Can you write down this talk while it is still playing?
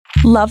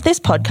Love this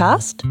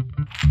podcast?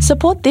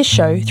 Support this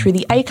show through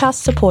the Acast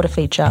supporter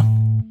feature.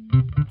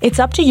 It's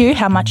up to you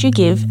how much you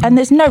give, and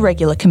there's no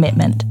regular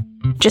commitment.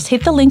 Just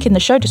hit the link in the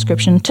show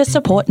description to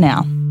support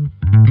now.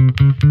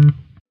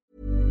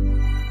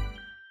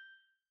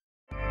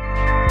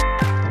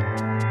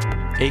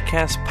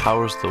 Acast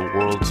powers the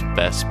world's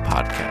best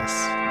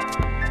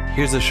podcasts.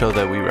 Here's a show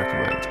that we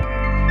recommend.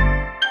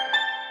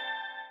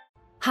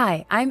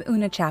 Hi, I'm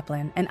Una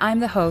Chaplin, and I'm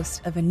the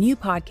host of a new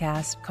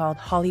podcast called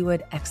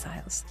Hollywood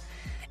Exiles.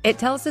 It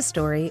tells the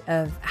story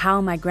of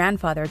how my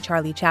grandfather,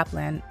 Charlie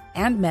Chaplin,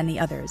 and many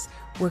others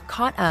were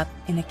caught up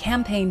in a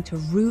campaign to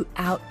root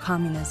out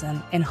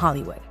communism in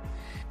Hollywood.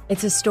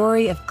 It's a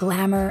story of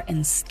glamour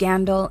and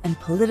scandal and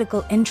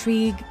political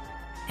intrigue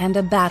and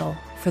a battle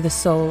for the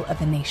soul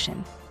of a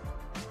nation.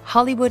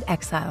 Hollywood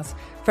Exiles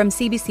from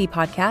CBC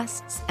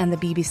Podcasts and the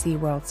BBC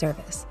World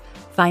Service.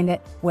 Find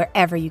it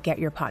wherever you get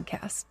your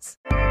podcasts.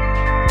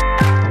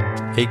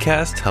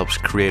 Acast helps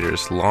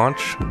creators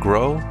launch,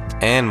 grow,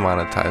 and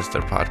monetize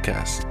their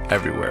podcasts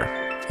everywhere.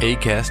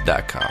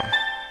 Acast.com.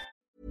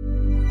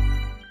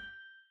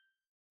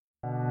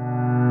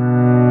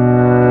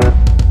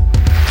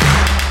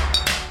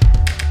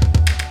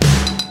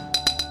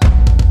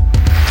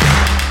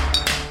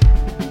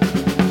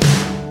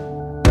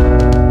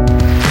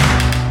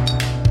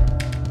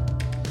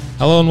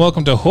 Hello and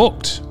welcome to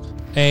Hooked,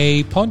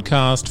 a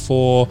podcast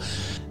for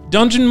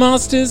dungeon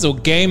masters or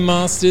game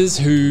masters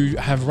who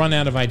have run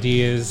out of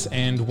ideas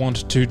and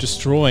want to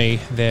destroy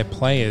their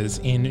players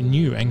in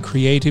new and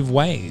creative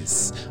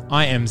ways.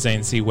 I am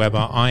Zane C.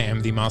 Weber. I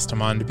am the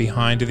mastermind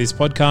behind this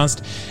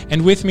podcast,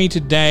 and with me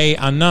today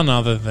are none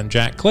other than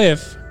Jack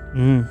Cliff.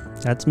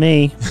 That's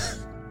me.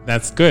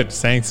 That's good.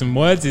 Saying some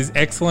words is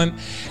excellent.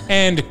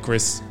 And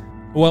Chris.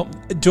 Well,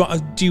 do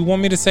you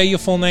want me to say your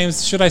full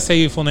names? Should I say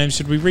your full names?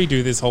 Should we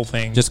redo this whole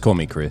thing? Just call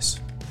me Chris.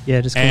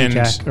 Yeah, just call me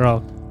Jack.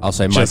 Or I'll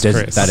say Just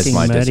Chris. that is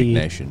my Fucking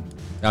designation.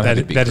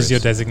 that is your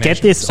designation.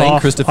 get this Saying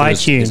off Christopher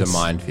iTunes. is a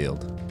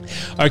minefield.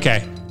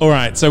 Okay. All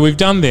right. So we've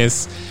done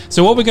this.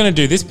 So what we're going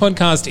to do, this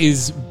podcast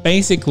is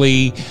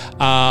basically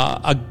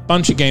a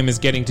bunch of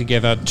gamers getting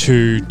together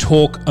to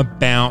talk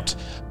about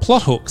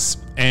plot hooks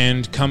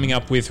and coming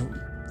up with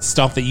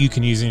stuff that you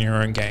can use in your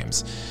own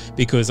games.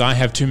 Because I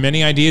have too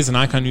many ideas and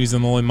I can't use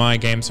them all in my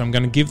game, so I'm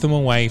going to give them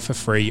away for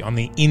free on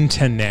the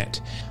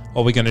internet.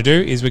 What we're going to do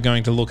is we're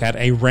going to look at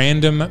a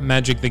random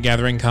Magic the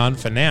Gathering card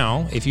for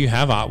now. If you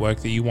have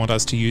artwork that you want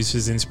us to use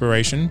as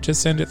inspiration,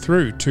 just send it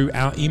through to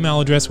our email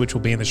address, which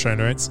will be in the show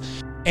notes.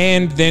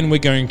 And then we're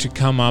going to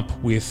come up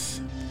with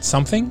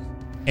something,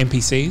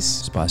 NPCs,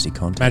 Spicy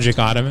content.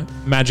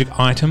 magic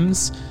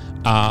items,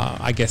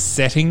 I guess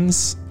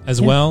settings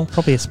as well.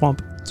 Probably a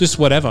swamp. Just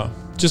whatever.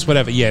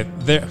 Yeah,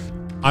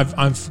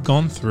 I've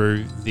gone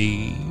through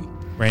the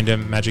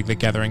random Magic the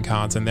Gathering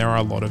cards, and there are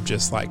a lot of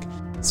just like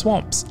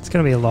swamps. It's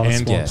going to be a lot of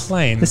and swamps.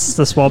 plains. This is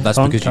the swamp. That's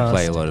because you podcast.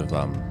 play a lot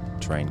of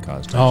terrain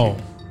cards. Don't Oh,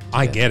 you?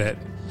 I Yeah. get it.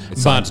 It's But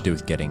something to do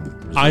with getting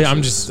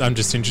resources. I'm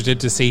just interested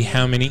to see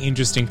how many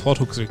interesting plot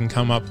hooks we can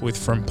come up with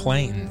from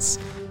plains.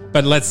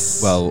 But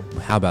let's. Well,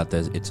 how about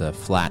this? It's a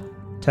flat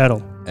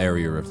Turtle.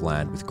 area of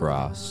land with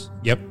grass,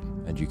 Yep.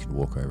 and you can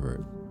walk over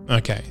it.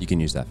 Okay. You can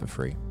use that for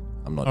free.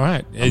 I'm not. All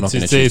right. I'm not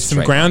gonna It's choose some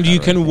straight ground like you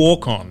that or can anything.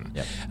 walk on.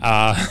 Yep.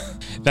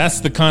 That's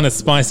the kind of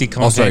spicy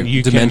content Also,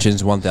 you can.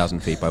 dimensions 1,000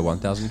 feet by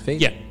 1,000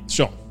 feet. Yeah.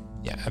 Sure.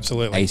 Yeah.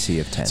 Absolutely. AC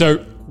of 10. So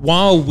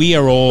while we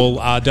are all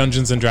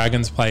Dungeons and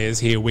Dragons players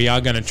here, we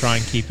are going to try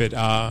and keep it,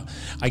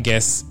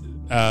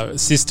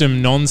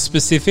 system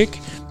non-specific,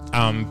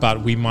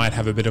 but we might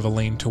have a bit of a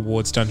lean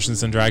towards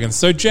Dungeons and Dragons.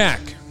 So Jack,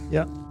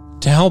 Yeah.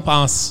 to help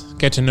us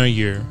get to know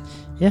you,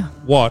 Yeah.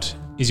 what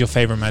is your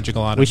favorite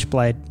magical item?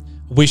 Wishblade.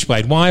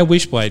 Wishblade. Why a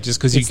Wishblade? Just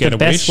because you It's get the a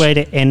best wish? way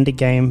to end a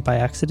game by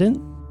accident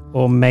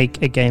or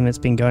make a game that's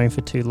been going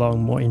for too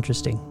long more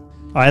interesting.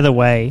 Either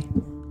way,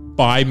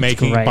 by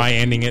great.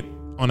 ending it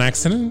on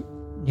accident?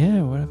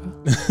 yeah, whatever.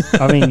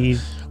 I mean,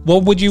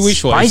 What would you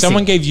wish for? If Spicy.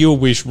 someone gave you a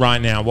wish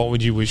right now, what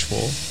would you wish for?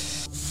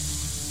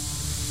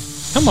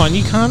 Come on,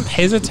 you can't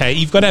hesitate.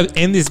 You've got to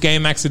end this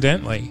game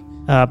accidentally.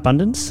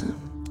 abundance.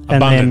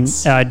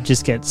 Abundance. And then I'd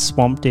just get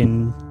swamped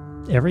in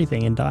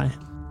everything and die.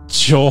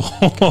 Sure.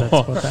 That's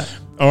what that.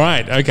 All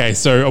right. Okay.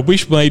 So a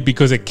Wishblade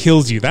because it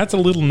kills you. That's a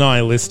little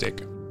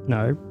nihilistic.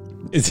 No,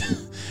 It's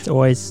it's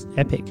always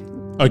epic.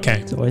 okay.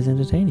 It's always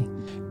entertaining.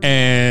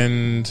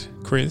 And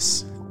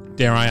Chris,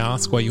 dare I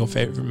ask what your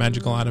favorite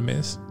magical item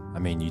is? I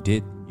mean, you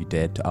did. You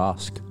dared to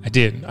ask. I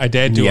did. I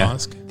dared to Yeah.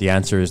 ask. The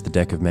answer is the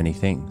deck of many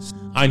things.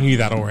 I knew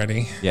that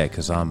already. Yeah,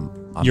 because I'm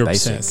You're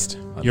basic. obsessed.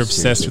 I'm You're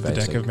obsessed seriously with the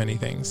deck basic. of many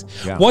things.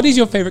 Yeah. What is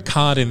your favorite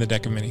card in the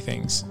deck of many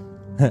things?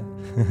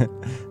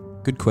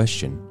 Good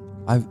question.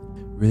 I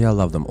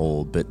love them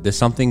all, but there's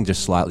something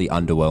just slightly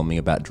underwhelming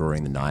about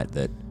drawing the knight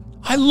that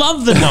I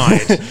love the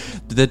knight.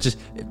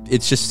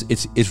 it's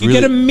You really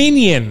get a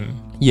minion.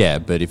 yeah.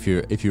 But if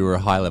you're a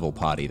high level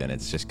party, then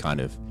it's just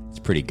kind of it's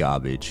pretty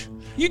garbage.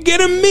 You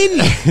get a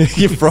minion.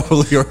 You've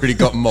probably already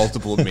got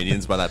multiple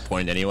minions by that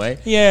point anyway.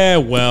 Yeah,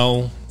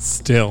 well,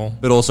 still.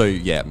 But also,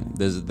 yeah,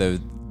 there's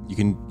you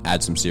can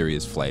add some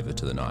serious flavor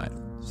to the night.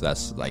 So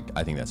that's like,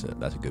 I think that's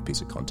a good piece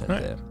of content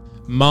there.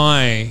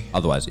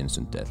 Otherwise,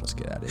 instant death. Let's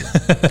get out of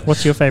here.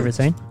 What's your favourite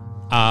scene?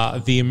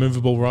 The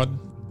immovable rod.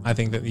 I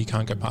think that you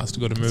can't go past a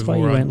good That's immovable why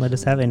you rod. won't let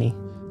us have any.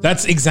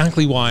 That's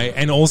exactly why.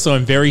 And also,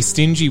 I'm very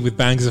stingy with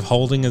bags of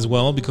holding as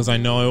well, because I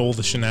know all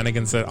the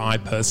shenanigans that I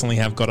personally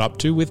have got up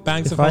to with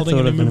bags If of I holding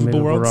thought and of an immovable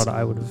immovable rods. rod,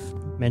 I would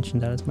have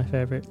mentioned that as my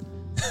favourite.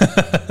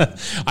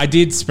 I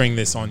did spring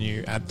this on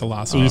you at the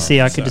last So you hour, see,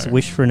 I could just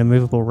wish for an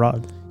immovable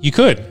rod. You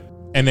could.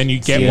 And then you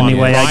get the one only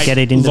way I right get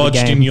it into the lodged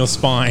in game. your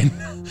spine.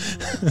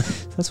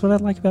 That's what I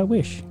like about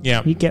Wish.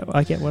 Yeah. I get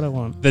what I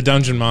want. The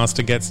Dungeon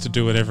Master gets to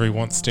do whatever he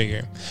wants to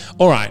you.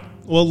 All right.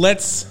 Well,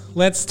 let's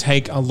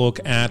take a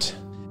look at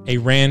a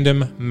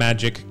random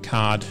magic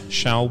card,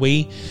 shall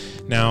we?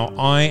 Now,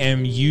 I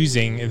am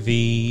using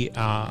the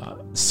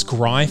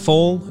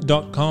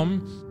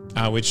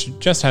scryfall.com, which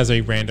just has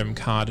a random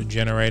card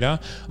generator.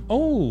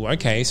 Oh,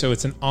 okay. So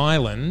it's an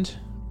island,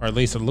 or at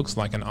least it looks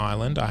like an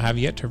island. I have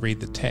yet to read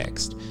the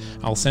text.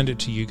 I'll send it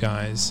to you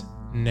guys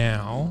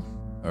now.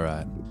 All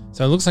right.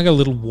 So it looks like a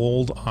little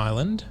walled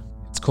island.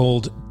 It's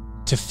called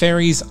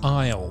Teferi's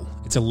Isle.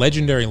 It's a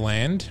legendary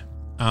land,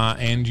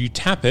 and you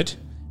tap it,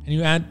 and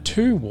you add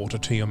 2 water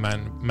to your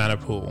mana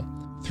pool.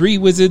 3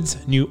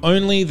 wizards knew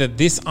only that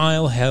this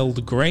isle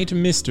held great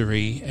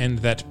mystery, and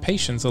that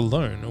patience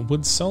alone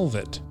would solve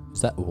it.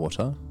 Is that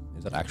water?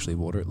 Is that actually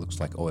water? It looks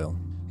like oil.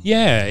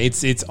 Yeah,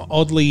 it's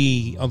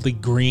oddly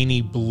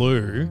greeny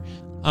blue.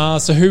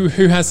 So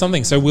who has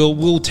something? So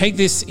we'll take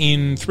this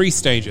in 3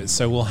 stages.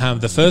 So we'll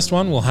have the first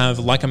one. We'll have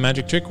like a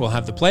magic trick. We'll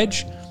have the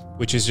pledge,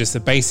 which is just the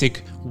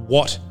basic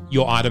what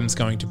your item's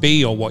going to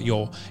be, or what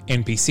your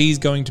NPC is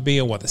going to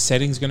be, or what the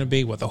setting's going to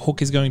be, what the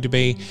hook is going to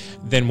be.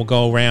 Then we'll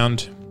go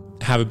around,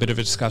 have a bit of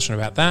a discussion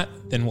about that.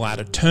 Then we'll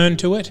add a turn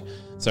to it.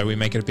 So we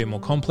make it a bit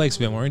more complex, a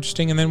bit more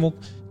interesting, and then we'll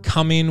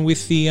come in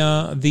with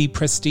the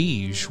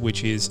prestige,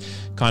 which is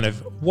kind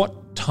of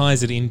what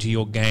ties it into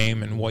your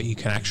game and what you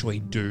can actually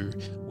do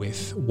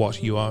with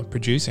what you are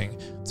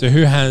producing. So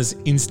who has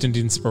instant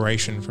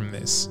inspiration from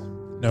this?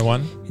 No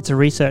one? It's a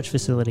research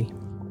facility.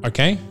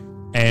 Okay.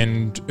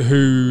 And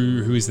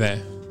who is there?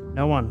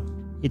 No one.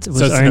 It was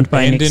So it's an owned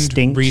by an abandoned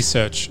extinct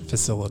research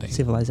facility.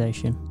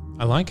 civilization.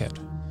 I like it.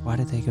 Why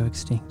did they go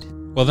extinct?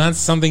 Well, that's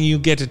something you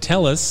get to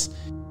tell us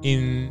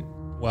in,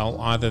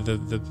 well, either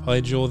the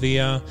pledge or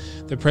the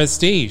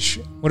prestige.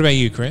 What about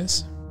you,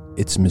 Chris?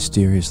 It's a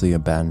mysteriously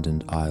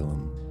abandoned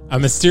island. A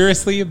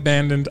mysteriously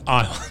abandoned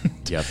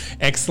island. Yep.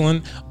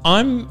 Excellent.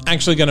 I'm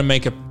actually going to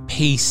make a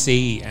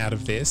PC out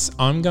of this.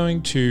 I'm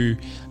going to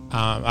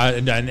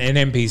an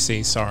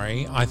NPC.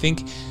 Sorry. I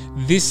think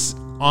this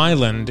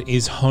island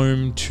is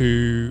home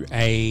to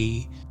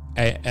a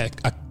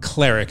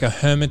cleric, a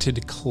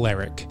hermited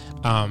cleric,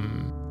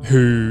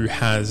 who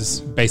has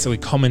basically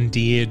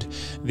commandeered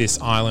this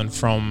island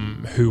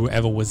from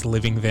whoever was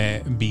living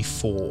there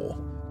before.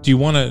 Do you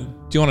want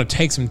to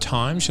take some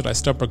time? Should I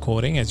stop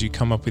recording as you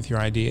come up with your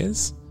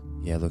ideas?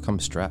 Yeah, look, I'm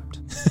strapped.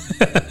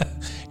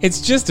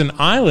 It's just an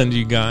island,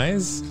 you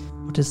guys.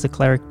 What does the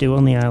cleric do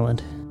on the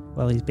island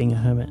while he's being a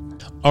hermit?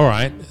 All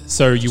right.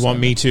 So you want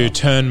me to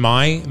turn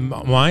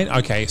mine?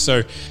 Okay.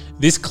 So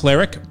this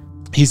cleric,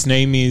 his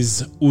name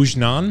is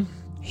Ujnan.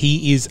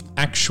 He is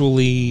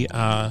actually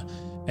a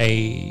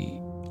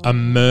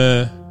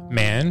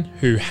merman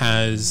who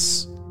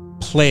has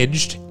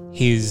pledged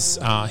his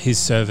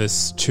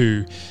service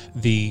to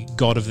the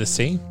god of the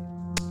sea,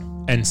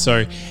 and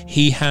so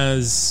he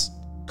has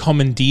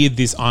commandeered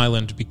this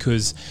island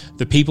because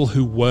the people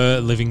who were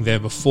living there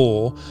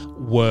before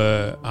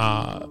were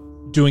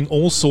doing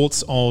all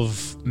sorts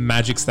of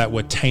magics that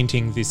were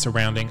tainting the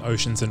surrounding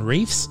oceans and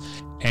reefs,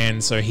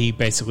 and so he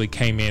basically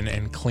came in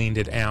and cleaned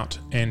it out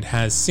and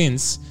has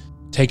since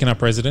taken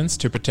up residence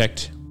to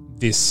protect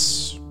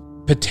this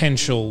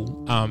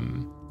potential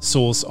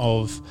source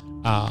of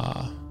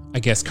I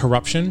guess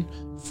corruption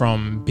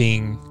from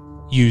being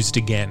used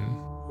again.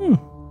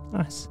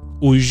 Nice.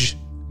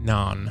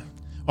 Ujnan.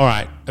 All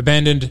right,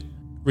 abandoned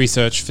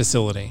research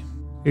facility.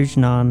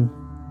 Ujnan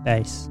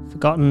base.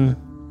 Forgotten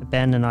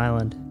abandoned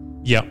island.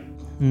 Yep.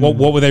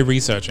 What were they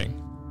researching?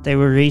 They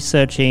were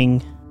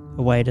researching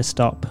a way to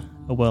stop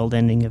a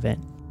world-ending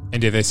event.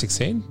 And did they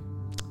succeed?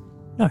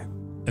 No.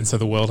 And so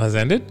the world has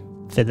ended?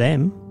 For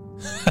them.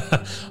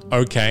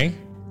 Okay.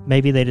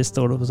 Maybe they just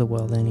thought it was a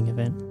world-ending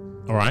event.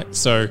 All right.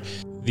 So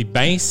the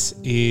base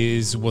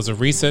was a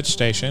research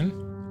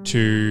station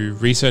to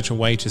research a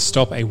way to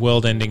stop a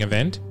world-ending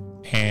event,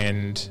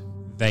 and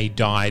they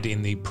died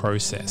in the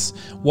process.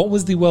 What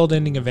was the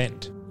world-ending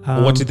event?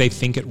 Or what did they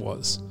think it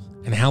was?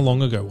 And how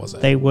long ago was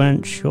it? They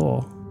weren't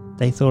sure.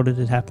 They thought it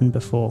had happened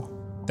before.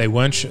 They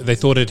weren't sure. They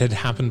thought it had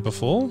happened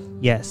before?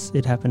 Yes,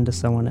 it happened to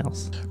someone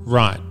else.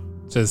 Right.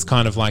 So it's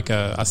kind of like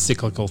a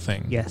cyclical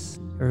thing. Yes,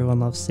 everyone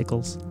loves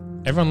sickles.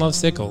 Everyone loves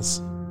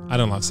sickles. I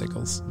don't love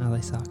sickles. No,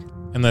 they suck.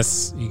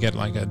 Unless you get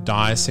like a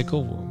dire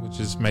sickle, which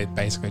is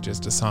basically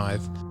just a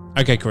scythe.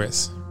 Okay,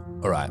 Chris.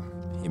 All right,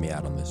 hear me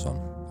out on this one.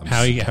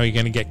 How are you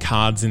going to get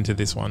cards into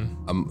this one?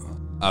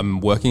 I'm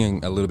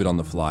working a little bit on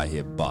the fly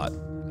here, but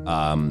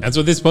That's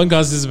what this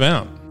podcast is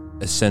about.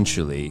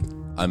 Essentially,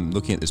 I'm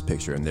looking at this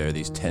picture and there are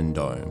these 10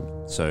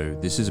 domes. So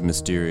this is a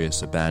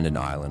mysterious abandoned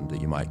island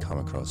that you might come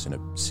across in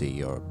a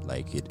sea or a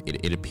lake.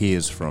 It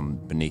appears from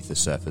beneath the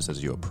surface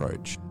as you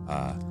approach.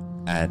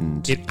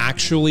 And It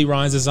actually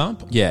rises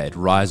up? yeah, it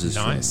rises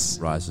Nice.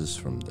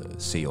 from the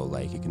sea or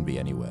lake. It can be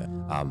anywhere.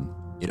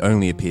 It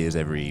only appears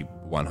every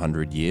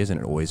 100 years and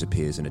it always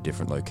appears in a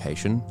different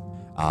location.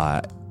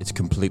 It's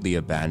completely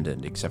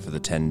abandoned except for the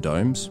 10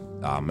 domes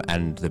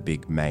and the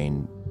big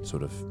main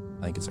sort of,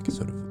 I think it's like a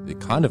sort of, it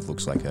kind of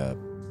looks like a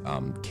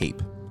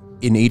keep.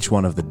 In each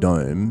one of the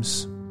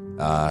domes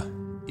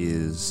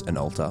is an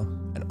altar,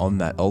 and on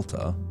that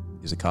altar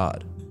is a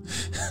card.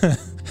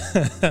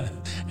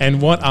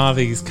 And what are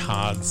these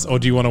cards? Or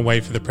do you want to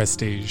wait for the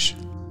prestige?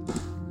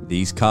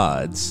 These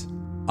cards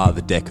are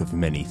the deck of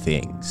many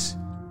things.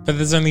 But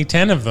there's only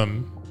 10 of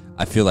them.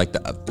 I feel like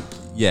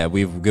we're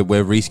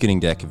reskinning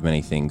deck of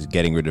many things,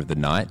 getting rid of the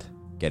knight,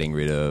 getting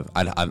rid of.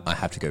 I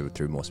have to go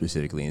through more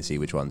specifically and see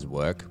which ones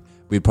work.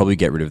 We'd probably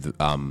get rid of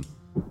the.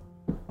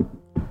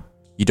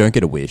 You don't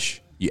get a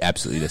wish. You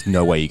absolutely. There's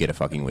no way you get a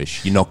fucking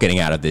wish. You're not getting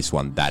out of this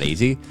one that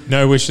easy.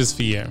 No wishes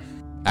for you.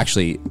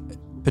 Actually,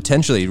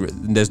 potentially,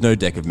 there's no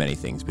deck of many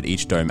things, but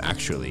each dome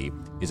actually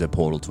is a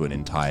portal to an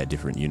entire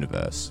different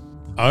universe.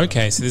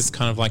 Okay, so this is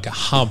kind of like a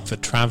hub for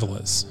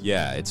travelers.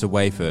 Yeah, it's a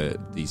way for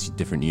these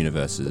different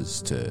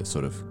universes to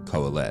sort of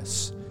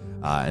coalesce.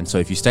 And so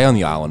if you stay on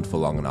the island for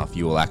long enough,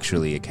 you will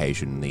actually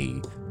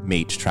occasionally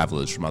meet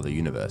travelers from other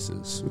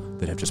universes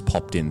that have just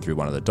popped in through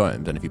one of the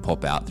domes. And if you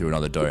pop out through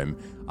another dome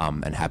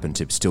and happen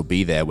to still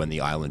be there when the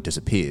island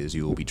disappears,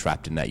 you will be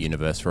trapped in that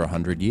universe for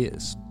 100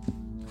 years.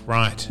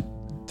 Right.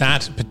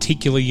 That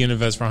particular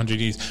universe for 100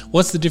 years.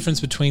 What's the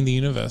difference between the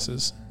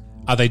universes?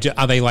 Are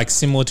they like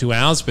similar to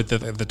ours, but the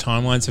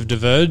timelines have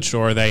diverged,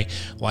 or are they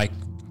like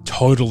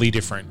totally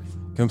different?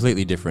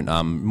 Completely different.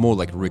 More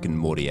like Rick and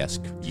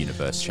Morty-esque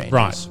universe changes.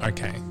 Right.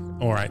 Okay.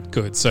 All right.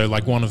 Good. So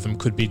like one of them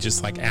could be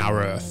just like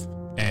our Earth,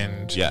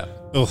 and Yeah.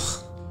 ugh,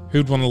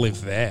 who'd want to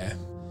live there?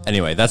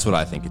 Anyway, that's what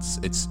I think. It's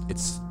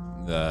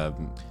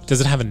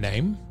Does it have a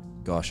name?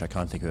 gosh, I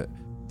can't think of it.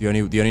 The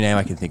only name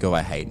I can think of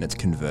I hate, and it's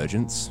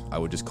Convergence. I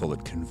would just call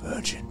it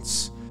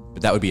Convergence.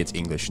 But that would be its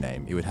English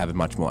name. It would have a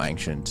much more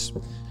ancient,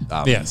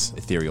 Yes.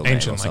 ethereal name or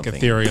Ancient, like something.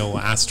 ethereal,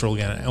 astral,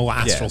 or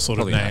astral sort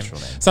of probably an name.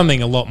 astral name.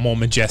 Something a lot more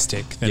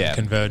majestic than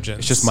Convergence.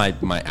 It's just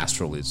my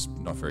astral is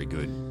not very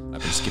good. I've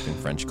been skipping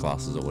French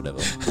classes or whatever.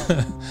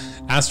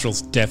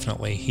 Astral's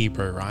definitely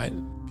Hebrew, right?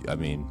 I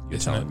mean, you're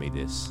Isn't telling it?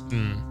 me this.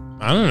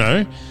 I don't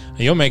know.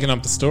 You're making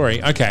up the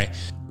story. Okay.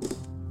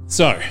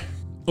 So,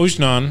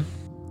 Ujnan,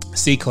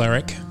 sea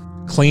cleric,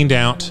 cleaned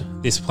out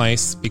this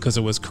place because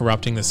it was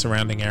corrupting the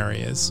surrounding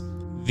areas.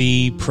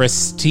 The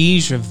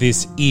prestige of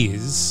this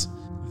is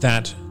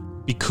that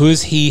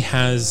because he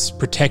has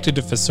protected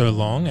it for so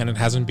long and it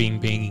hasn't been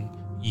being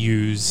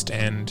used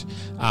and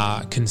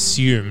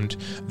consumed,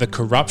 the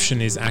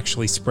corruption is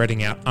actually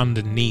spreading out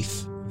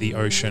underneath the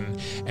ocean,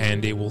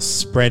 and it will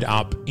spread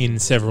up in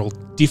several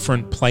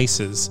different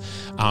places,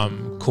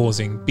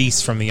 causing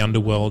beasts from the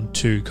underworld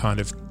to kind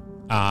of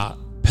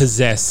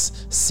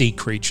possess sea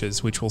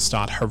creatures, which will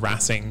start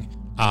harassing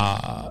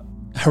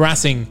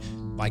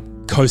like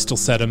coastal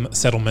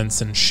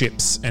settlements and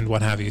ships and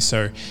what have you.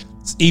 So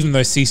even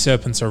though sea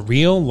serpents are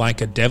real,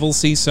 like a devil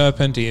sea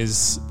serpent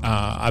is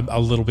a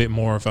little bit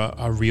more of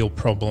a real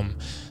problem.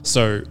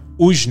 So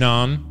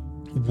Ujnan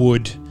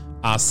would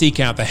seek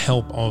out the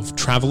help of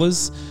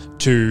travelers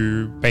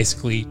to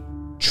basically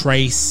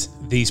trace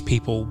these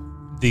people,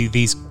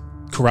 these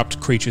corrupt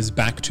creatures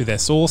back to their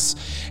source,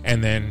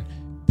 and then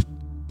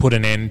put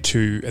an end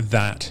to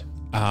that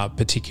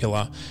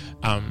particular,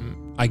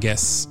 I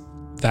guess,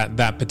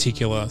 that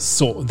particular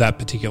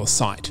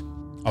site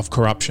of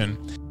corruption,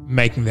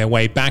 making their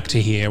way back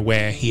to here,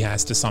 where he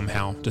has to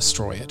somehow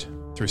destroy it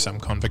through some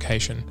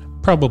convocation.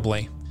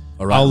 Probably.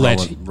 All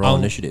right, roll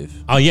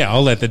initiative. Oh yeah,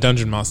 I'll let the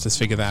dungeon masters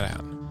figure that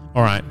out.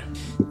 All right.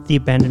 The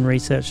abandoned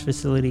research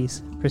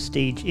facilities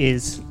prestige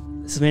is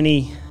there's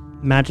many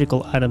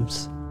magical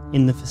items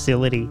in the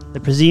facility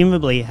that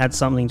presumably had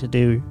something to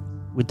do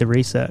with the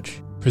research.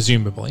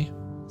 Presumably.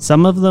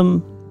 Some of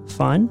them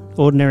fine,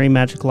 ordinary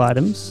magical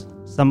items.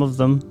 Some of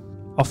them,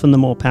 often the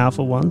more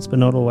powerful ones, but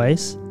not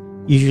always,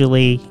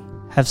 usually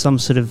have some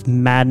sort of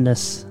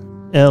madness,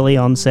 early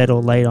onset or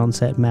late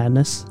onset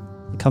madness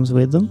that comes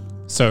with them.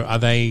 So are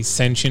they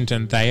sentient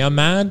and they are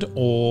mad,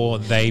 or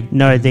they...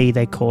 No,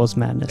 they cause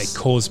madness. They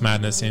cause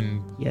madness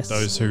in Yes.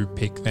 those who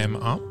pick them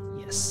up,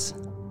 Yes.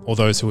 or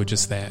those who are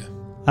just there?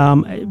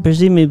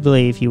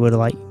 Presumably, if you were to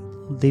like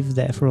live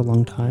there for a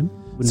long time.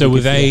 wouldn't So be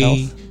were good for your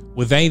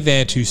health. they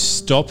there to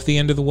stop the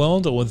end of the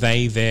world, or were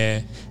they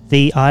there...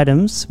 The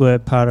items were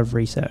part of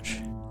research.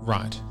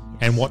 Right.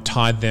 And what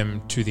tied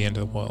them to the end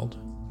of the world?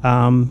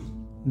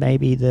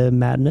 Maybe the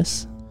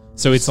madness.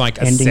 So it's like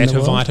a Ending set the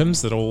of world?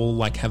 items that all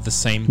like have the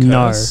same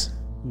curse?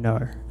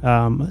 No.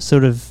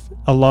 Sort of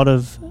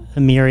a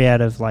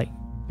myriad of like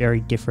very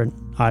different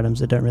items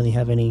that don't really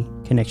have any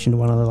connection to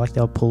one another, like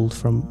they were pulled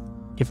from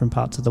different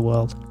parts of the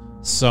world.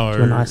 So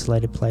to an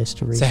isolated place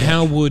to research. So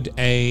how would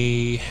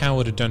a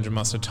dungeon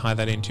master tie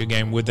that into your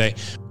game? Would they,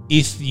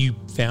 if you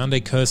found a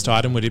cursed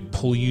item, would it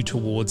pull you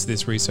towards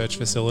this research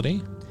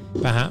facility?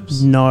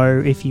 Perhaps. No,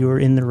 if you were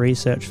in the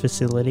research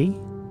facility,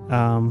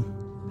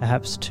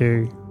 perhaps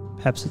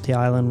that the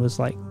island was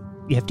like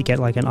you have to get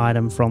like an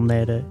item from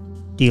there to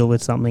deal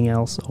with something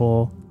else,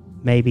 or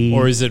maybe.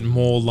 Or is it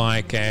more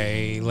like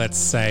let's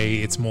say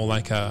it's more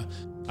like a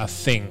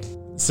thing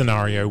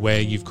scenario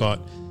where you've got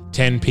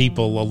 10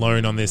 people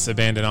alone on this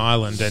abandoned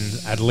island and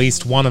at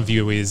least one of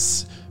you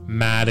is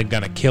mad and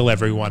going to kill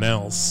everyone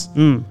else.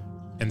 And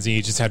so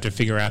you just have to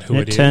figure out who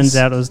it is. It turns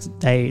out it was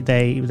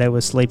they were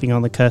sleeping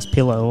on the cursed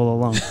pillow all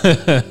along.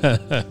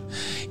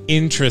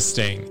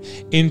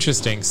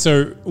 Interesting.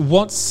 So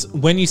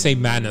when you say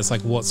madness,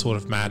 like what sort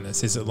of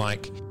madness? Is it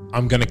like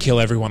I'm going to kill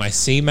everyone I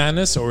see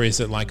madness, or is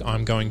it like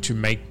I'm going to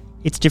make...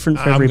 It's different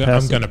for every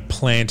person. I'm going to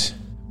plant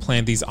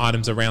these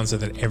items around so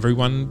that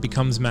everyone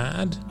becomes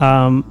mad?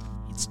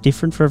 It's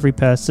different for every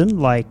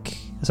person.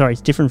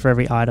 It's different for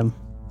every item.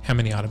 How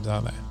many items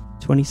are there?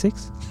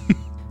 26.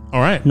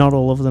 All right. Not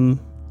all of them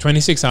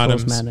 26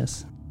 items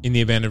madness. In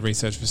the abandoned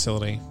research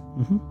facility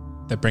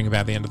that bring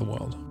about the end of the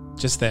world.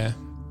 Just there.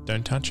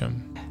 Don't touch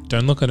them.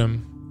 Don't look at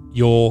them.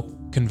 Your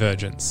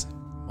convergence.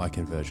 My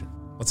conversion.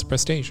 What's the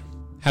prestige?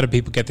 How do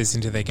people get this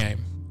into their game?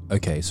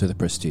 Okay, so the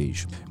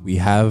prestige. We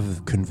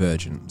have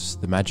Convergence,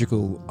 the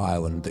magical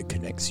island that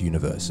connects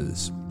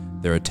universes.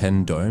 There are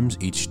 10 domes.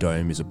 Each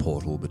dome is a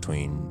portal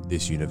between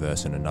this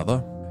universe and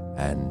another,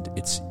 and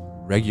it's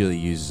regularly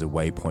used as a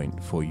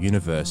waypoint for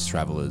universe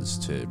travelers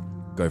to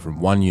go from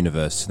one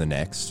universe to the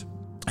next.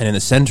 And in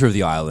the center of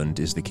the island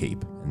is the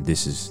keep, and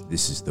this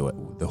is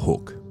the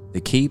hook.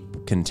 The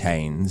keep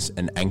contains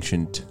an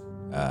ancient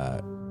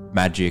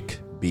magic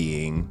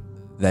being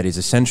that is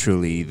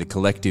essentially the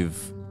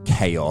collective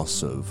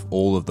chaos of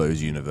all of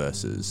those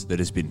universes that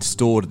has been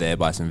stored there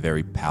by some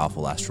very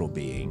powerful astral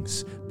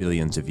beings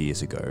billions of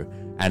years ago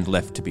and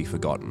left to be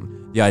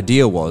forgotten. The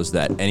idea was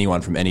that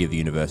anyone from any of the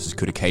universes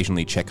could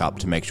occasionally check up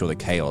to make sure the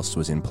chaos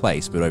was in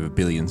place, but over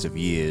billions of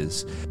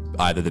years,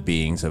 either the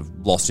beings have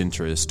lost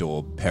interest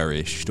or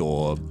perished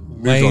or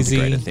moved on to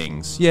greater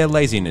things. Yeah,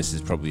 laziness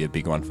is probably a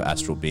big one for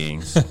astral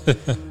beings.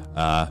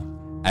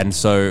 And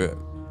so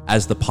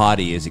as the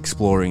party is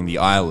exploring the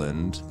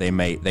island, they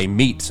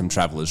meet some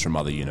travelers from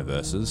other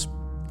universes,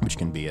 which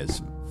can be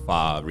as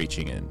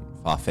far-reaching and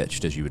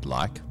far-fetched as you would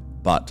like.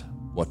 But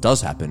what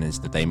does happen is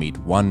that they meet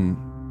one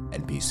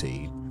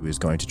NPC who is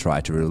going to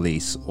try to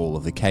release all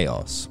of the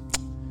chaos.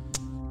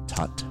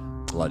 Tut.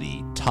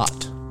 Bloody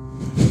tut.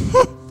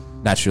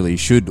 Naturally,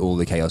 should all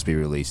the chaos be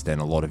released, then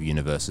a lot of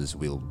universes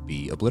will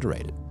be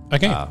obliterated.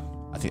 Okay. I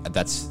think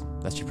that's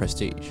your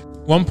prestige.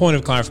 One point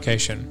of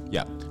clarification.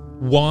 Yeah.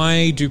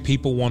 Why do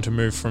people want to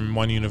move from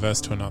one universe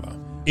to another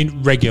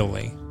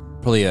regularly?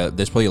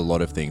 There's probably a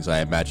lot of things.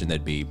 I imagine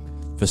there'd be,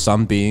 for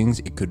some beings,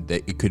 it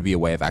could be a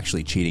way of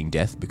actually cheating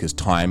death because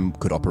time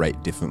could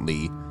operate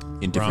differently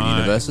in different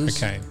universes.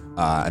 Okay.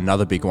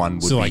 Another big one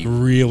would be like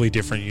really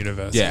different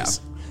universes. Yeah.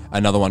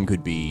 Another one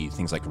could be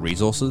things like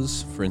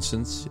resources. For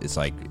instance, it's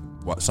like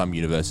what some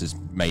universes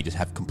may just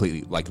have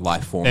completely like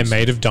life forms. They're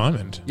made of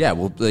diamond. Yeah.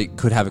 Well, they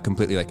could have a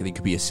completely it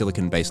could be a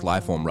silicon-based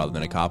life form rather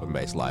than a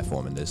carbon-based life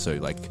form, and there's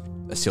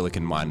a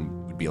silicon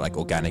mine would be like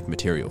organic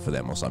material for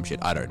them or some shit.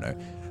 I don't know.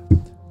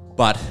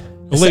 But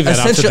we'll leave that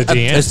up to the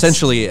DMs.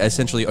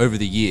 Essentially, over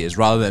the years,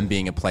 rather than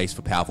being a place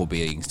for powerful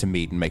beings to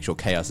meet and make sure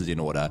chaos is in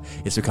order,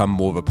 it's become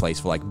more of a place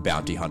for like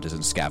bounty hunters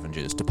and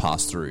scavengers to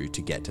pass through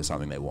to get to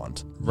something they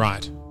want.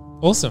 Right.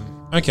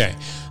 Awesome. Okay.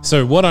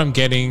 So what I'm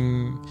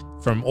getting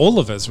from all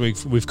of us,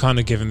 we've kind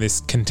of given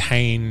this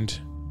contained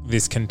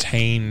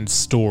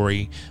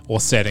story or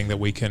setting that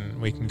we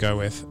can go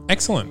with.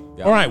 Excellent.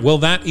 Yep. All right. Well,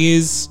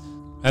 that's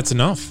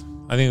enough.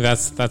 I think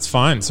that's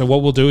fine. So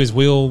what we'll do is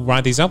we'll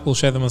write these up. We'll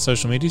share them on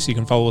social media. So you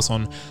can follow us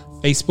on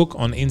Facebook,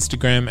 on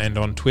Instagram, and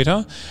on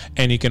Twitter.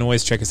 And you can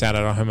always check us out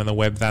at our home on the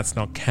web. That's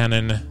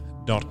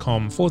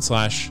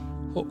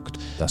notcanon.com/hooked.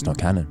 That's not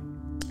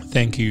canon.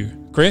 Thank you,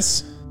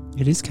 Chris.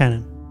 It is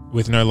canon.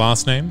 With no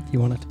last name. If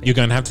you want it to be. You're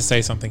going to have to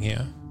say something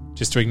here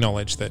just to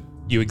acknowledge that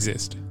you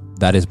exist.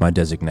 That is my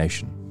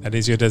designation. That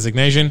is your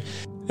designation.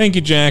 Thank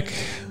you, Jack.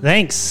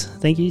 Thanks.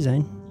 Thank you,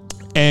 Zane.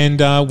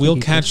 And we'll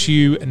catch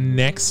you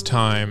next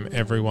time,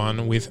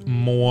 everyone, with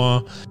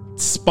more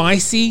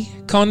spicy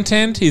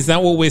content. Is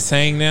that what we're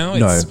saying now?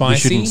 No, it's spicy? We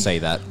shouldn't say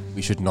that.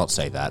 We should not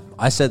say that.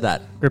 I said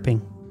that.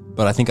 Gripping.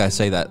 But I think I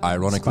say that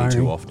ironically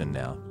too often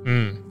now.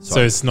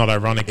 So it's not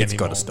ironic anymore. It's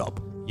got to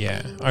stop.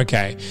 Yeah.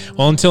 Okay.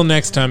 Well, until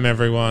next time,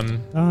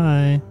 everyone.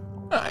 Bye.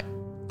 Bye.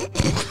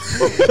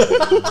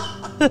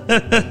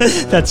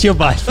 That's your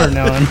bye for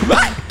now on.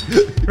 Bye.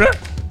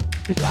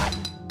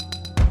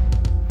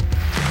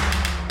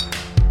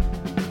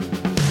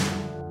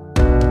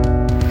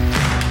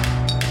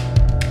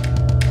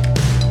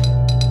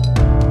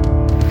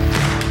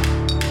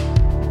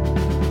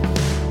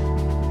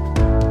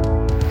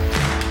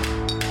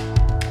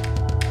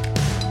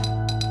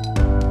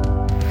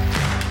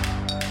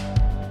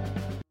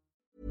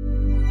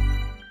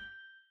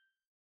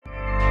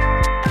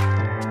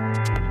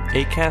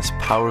 Acast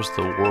powers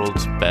the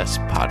world's best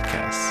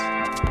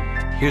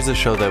podcasts. Here's a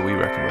show that we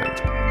recommend.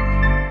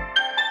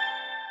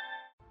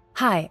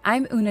 Hi,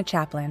 I'm Una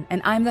Chaplin,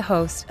 and I'm the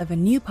host of a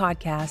new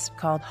podcast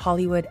called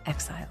Hollywood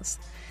Exiles.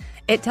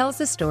 It tells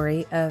the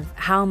story of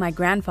how my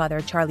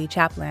grandfather, Charlie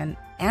Chaplin,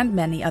 and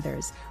many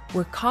others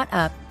were caught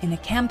up in a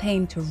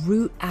campaign to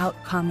root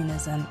out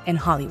communism in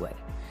Hollywood.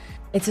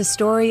 It's a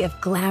story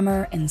of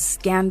glamour and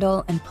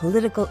scandal and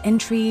political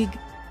intrigue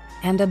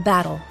and a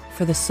battle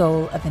for the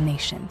soul of a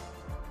nation.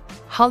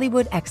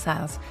 Hollywood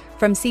Exiles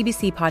from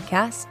CBC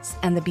Podcasts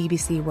and the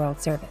BBC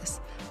World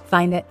Service.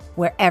 Find it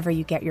wherever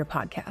you get your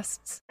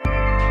podcasts.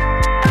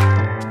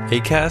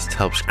 Acast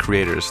helps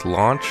creators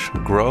launch,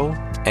 grow,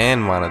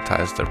 and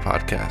monetize their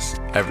podcasts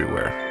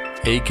everywhere.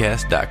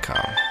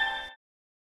 Acast.com.